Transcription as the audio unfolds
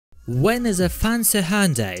When is a fancy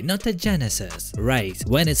Hyundai not a Genesis? Right,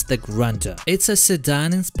 when it's the Grandeur. It's a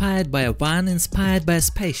sedan inspired by a van inspired by a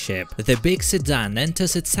spaceship. The big sedan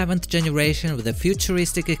enters its 7th generation with a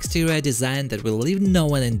futuristic exterior design that will leave no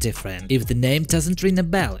one indifferent. If the name doesn't ring a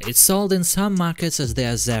bell, it's sold in some markets as the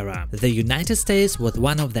Azera. The United States was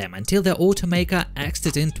one of them until the automaker axed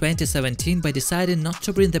it in 2017 by deciding not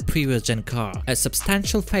to bring the previous gen car. A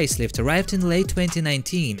substantial facelift arrived in late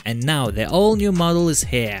 2019 and now the all-new model is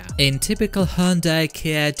here. In typical Hyundai,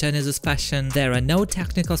 Kia, Genesis fashion, there are no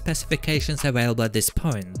technical specifications available at this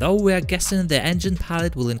point, though we are guessing the engine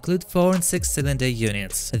palette will include 4 and 6 cylinder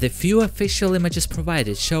units. The few official images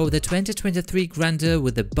provided show the 2023 Grandeur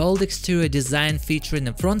with a bold exterior design featuring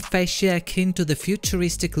a front fascia akin to the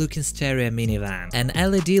futuristic looking stereo minivan. An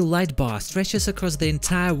LED light bar stretches across the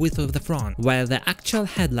entire width of the front, while the actual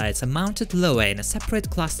headlights are mounted lower in a separate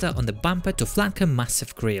cluster on the bumper to flank a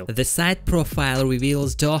massive grille. The side profile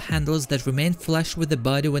reveals door handles that remain flush with the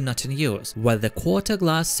body when not in use, while the quarter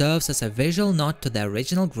glass serves as a visual nod to the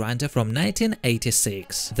original Grandeur from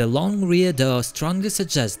 1986. The long rear door strongly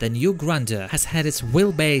suggests the new Grandeur has had its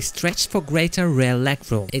wheelbase stretched for greater rear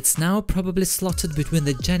legroom. It's now probably slotted between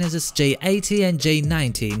the Genesis J80 and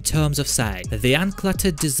J90 in terms of size. The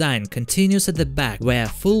uncluttered design continues at the back, where a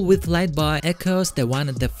full-width light bar echoes the one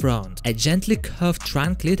at the front. A gently curved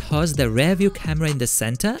trunk lid hosts the rear-view camera in the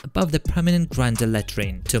center above the prominent Grandeur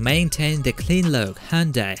lettering. To maintain the clean look,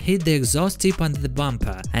 Hyundai hid the exhaust tip under the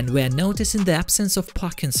bumper, and we are noticing the absence of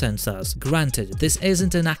parking sensors. Granted, this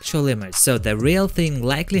isn't an actual image, so the real thing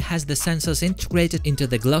likely has the sensors integrated into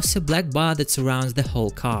the glossy black bar that surrounds the whole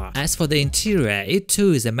car. As for the interior, it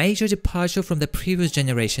too is a major departure from the previous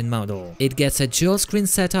generation model. It gets a dual screen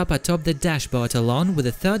setup atop the dashboard along with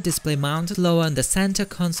a third display mounted lower on the center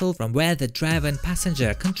console from where the driver and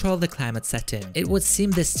passenger control the climate setting. It would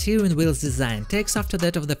seem the steering wheel's design takes after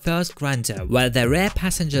that of the first Grandeur, while the rear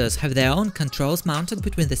passengers have their own controls mounted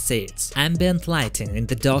between the seats. Ambient lighting in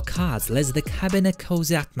the door cards lets the cabin a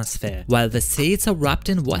cozy atmosphere, while the seats are wrapped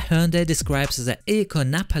in what Hyundai describes as an eco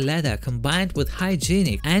nappa leather combined with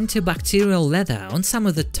hygienic antibacterial leather on some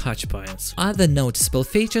of the touch points. Other noticeable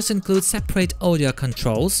features include separate audio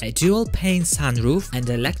controls, a dual-pane sunroof, and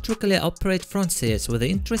electrically operated front seats with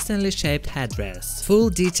interestingly shaped headrests. Full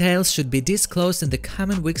details should be disclosed in the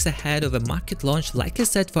coming weeks ahead of a market launch likely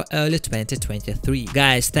set for early 2023.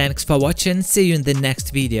 Guys, thanks for watching, see you in the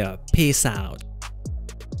next video, peace out.